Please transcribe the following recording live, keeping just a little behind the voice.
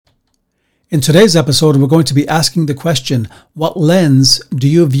In today's episode, we're going to be asking the question, what lens do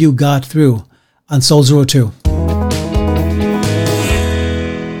you view God through on Soul Zero 2?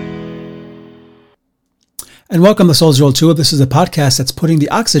 And welcome to Soul Zero 2. This is a podcast that's putting the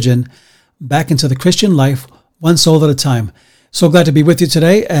oxygen back into the Christian life, one soul at a time. So glad to be with you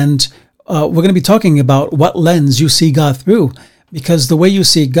today, and we're going to be talking about what lens you see God through, because the way you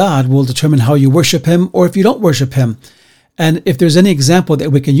see God will determine how you worship Him or if you don't worship Him. And if there's any example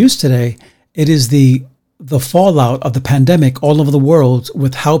that we can use today, it is the fallout of the pandemic all over the world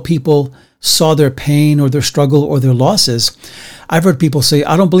with how people saw their pain or their struggle or their losses. I've heard people say,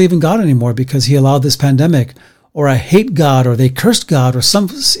 I don't believe in God anymore because He allowed this pandemic, or I hate God, or they cursed God, or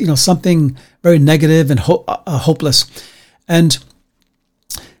something very negative and hopeless.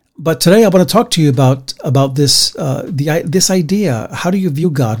 But today I want to talk to you about this this idea. How do you view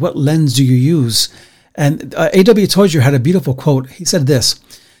God? What lens do you use? And A.W. Tozer had a beautiful quote. He said this.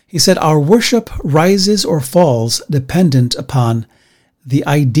 He said, our worship rises or falls dependent upon the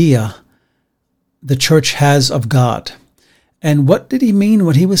idea the church has of God. And what did he mean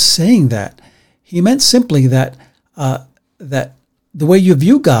when he was saying that? He meant simply that that the way you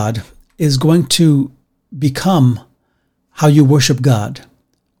view God is going to become how you worship God,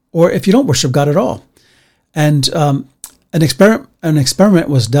 or if you don't worship God at all. And an experiment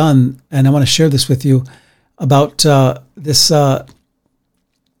was done, and I want to share this with you about this.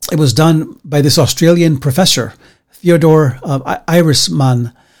 It was done by this Australian professor, Theodore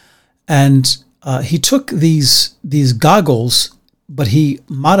Irisman, and he took these goggles, but he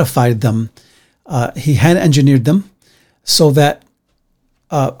modified them. He hand engineered them so that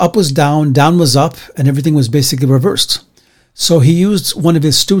up was down was up, and everything was basically reversed. So he used one of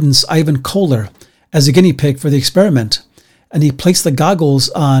his students, Ivan Kohler, as a guinea pig for the experiment. And he placed the goggles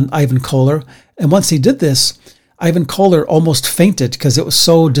on Ivan Kohler. And once he did this, Ivan Kohler almost fainted because it was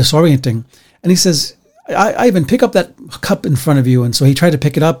so disorienting. And he says, Ivan, pick up that cup in front of you. And so he tried to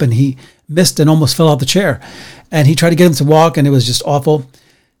pick it up, and he missed and almost fell out the chair. And he tried to get him to walk, and it was just awful.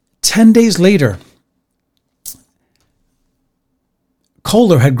 10 days later,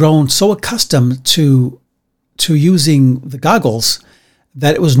 Kohler had grown so accustomed to using the goggles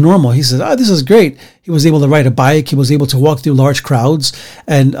that it was normal. He said, this is great. He was able to ride a bike. He was able to walk through large crowds.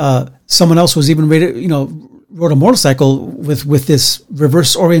 And someone else was even rode a motorcycle with this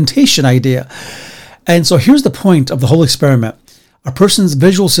reverse orientation idea. And so here's the point of the whole experiment. A person's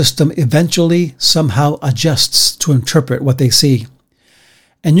visual system eventually somehow adjusts to interpret what they see.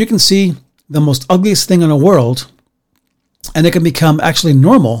 And you can see the most ugliest thing in the world, and it can become actually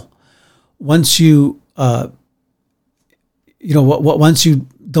normal once you once you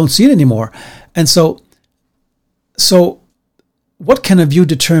don't see it anymore. And so what can a view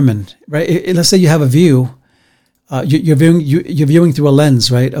determine, right? Let's say you have a view, you're viewing through a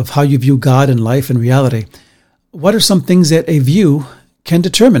lens, right, of how you view God and life and reality. What are some things that a view can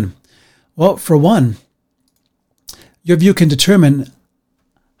determine? Well, for one, your view can determine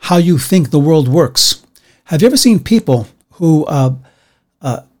how you think the world works. Have you ever seen people who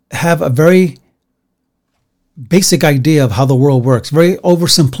have a very basic idea of how the world works, very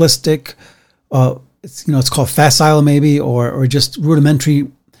oversimplistic? It's called facile maybe, or just rudimentary,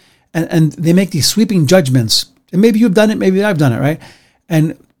 and they make these sweeping judgments. And maybe you've done it, maybe I've done it, right?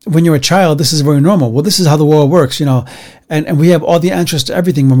 And when you're a child, this is very normal. Well, this is how the world works, and we have all the answers to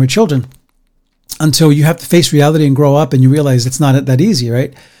everything when we're children, until you have to face reality and grow up and you realize it's not that easy,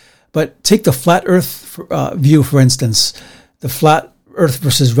 right? But take the flat earth view, for instance, the flat earth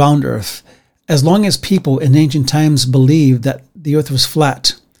versus round earth. As long as people in ancient times believed that the earth was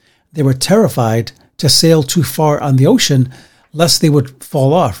flat, they were terrified to sail too far on the ocean lest they would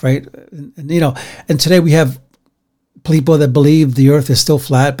fall off, right? And today we have people that believe the earth is still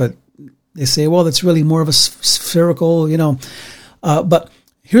flat, but they say, well, it's really more of a spherical, But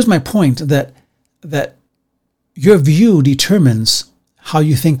here's my point, that your view determines how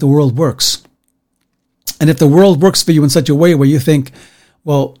you think the world works. And if the world works for you in such a way where you think,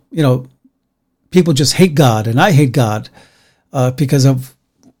 well, people just hate God and I hate God because of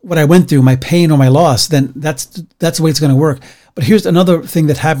what I went through, my pain or my loss, then that's the way it's going to work. But here's another thing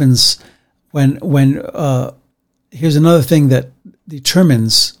that happens here's another thing that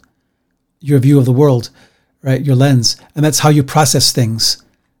determines your view of the world, right? Your lens. And that's how you process things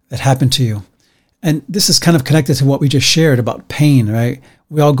that happen to you. And this is kind of connected to what we just shared about pain, right?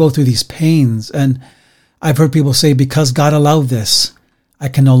 We all go through these pains. And I've heard people say, because God allowed this, I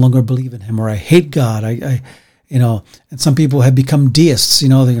can no longer believe in Him, or I hate God. And some people have become deists.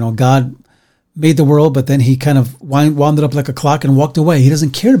 God made the world, but then He kind of wound it up like a clock and walked away. He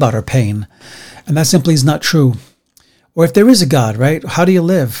doesn't care about our pain. And that simply is not true. Or if there is a God, right? How do you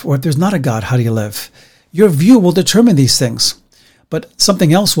live? Or if there's not a God, how do you live? Your view will determine these things, but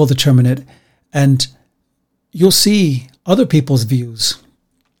something else will determine it. And you'll see other people's views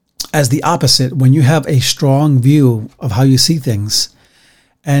as the opposite when you have a strong view of how you see things.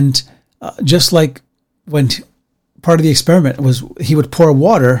 And just like when part of the experiment was he would pour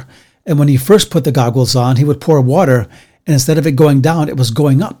water, and when he first put the goggles on, he would pour water, and instead of it going down, it was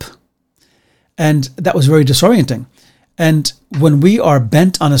going up. And that was very disorienting. And when we are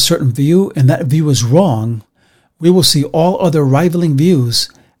bent on a certain view and that view is wrong, we will see all other rivaling views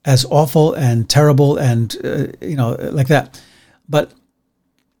as awful and terrible and, like that. But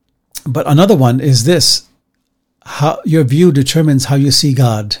another one is this: how your view determines how you see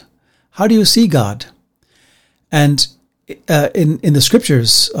God. How do you see God? And in the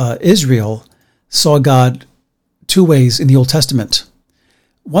scriptures, Israel saw God two ways in the Old Testament.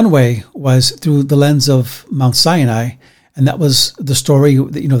 One way was through the lens of Mount Sinai, and that was the story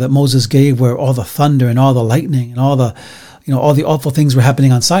that Moses gave, where all the thunder and all the lightning and all the awful things were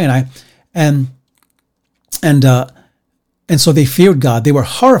happening on Sinai, and so they feared God. They were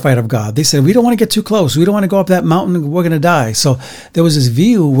horrified of God. They said, "We don't want to get too close. We don't want to go up that mountain. We're going to die." So there was this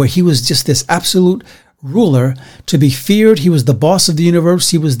view where he was just this absolute ruler to be feared. He was the boss of the universe.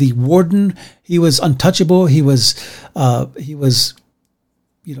 He was the warden. He was untouchable. He was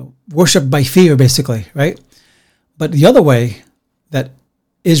worshipped by fear, basically, right? But the other way that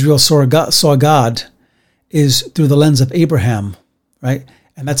Israel saw God is through the lens of Abraham, right?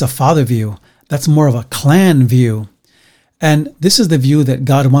 And that's a father view. That's more of a clan view. And this is the view that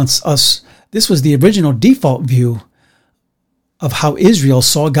God wants us. This was the original default view of how Israel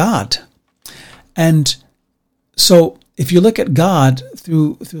saw God. And so if you look at God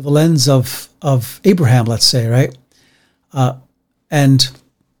through the lens of Abraham, let's say, right? And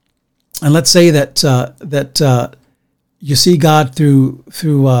let's say that you see God through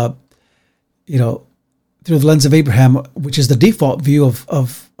the lens of Abraham, which is the default view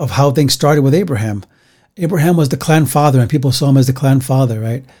of how things started with Abraham. Abraham was the clan father, and people saw him as the clan father,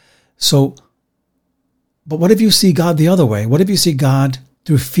 right? So, but what if you see God the other way? What if you see God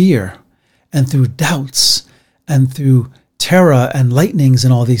through fear and through doubts and through terror and lightnings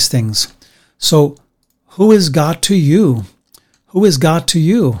and all these things? So, who is God to you? Who is God to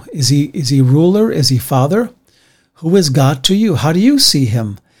you? Is he ruler? Is he father? Who is God to you? How do you see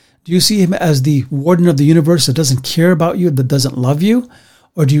him? Do you see him as the warden of the universe that doesn't care about you, that doesn't love you?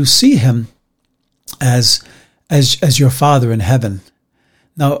 Or do you see him as your father in heaven?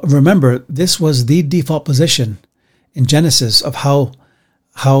 Now, remember, this was the default position in Genesis of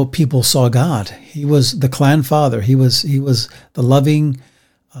how people saw God. He was the clan father. He was the loving,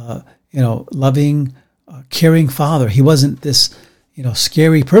 caring father. He wasn't this,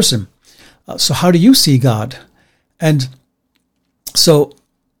 scary person. So how do you see God? And so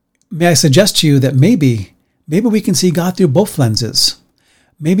may I suggest to you that maybe we can see God through both lenses.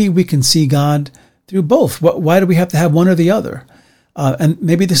 Maybe we can see God through both. Why do we have to have one or the other? And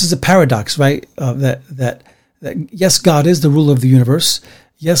maybe this is a paradox, right? That yes, God is the ruler of the universe.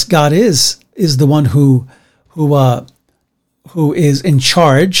 Yes, God is the one who is in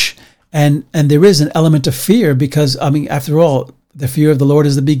charge, and there is an element of fear because, after all, the fear of the Lord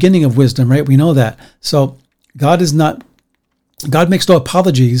is the beginning of wisdom, right? We know that. So God makes no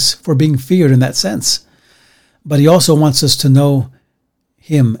apologies for being feared in that sense, but he also wants us to know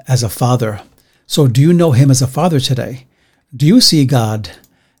him as a father. So do you know him as a father today? Do you see God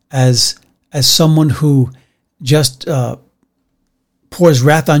as someone who just pours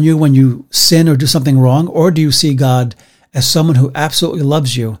wrath on you when you sin or do something wrong? Or do you see God as someone who absolutely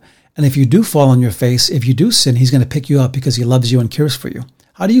loves you? And if you do fall on your face, if you do sin, he's going to pick you up because he loves you and cares for you.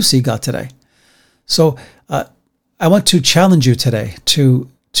 How do you see God today? So I want to challenge you today to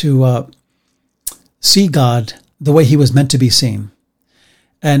see God the way he was meant to be seen.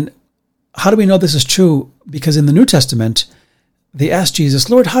 And how do we know this is true? Because in the New Testament, they asked Jesus,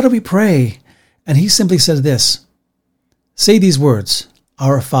 "Lord, how do we pray?" And he simply said this: say these words,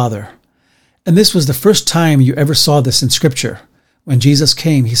 "Our Father." And this was the first time you ever saw this in Scripture. When Jesus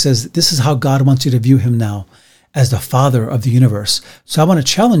came, he says, this is how God wants you to view him now, as the Father of the universe. So I want to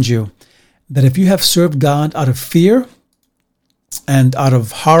challenge you that if you have served God out of fear and out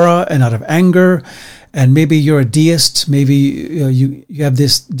of horror and out of anger, and maybe you're a deist, maybe you have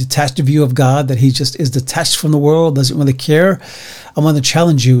this detached view of God, that he just is detached from the world, doesn't really care, I want to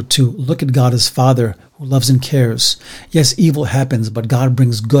challenge you to look at God as Father who loves and cares. Yes, evil happens, but God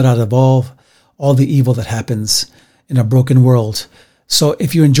brings good out of all the evil that happens in a broken world. So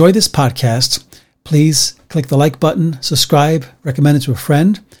if you enjoy this podcast, please click the like button, subscribe, recommend it to a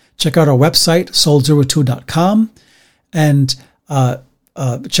friend. Check out our website, soul02.com. And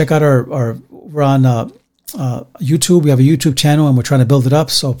check out we're on YouTube. We have a YouTube channel, and we're trying to build it up.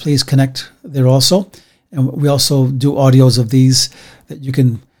 So please connect there also. And we also do audios of these that you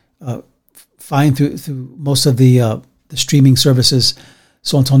can find through most of the streaming services.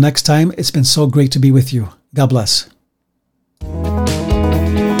 So until next time, it's been so great to be with you. God bless.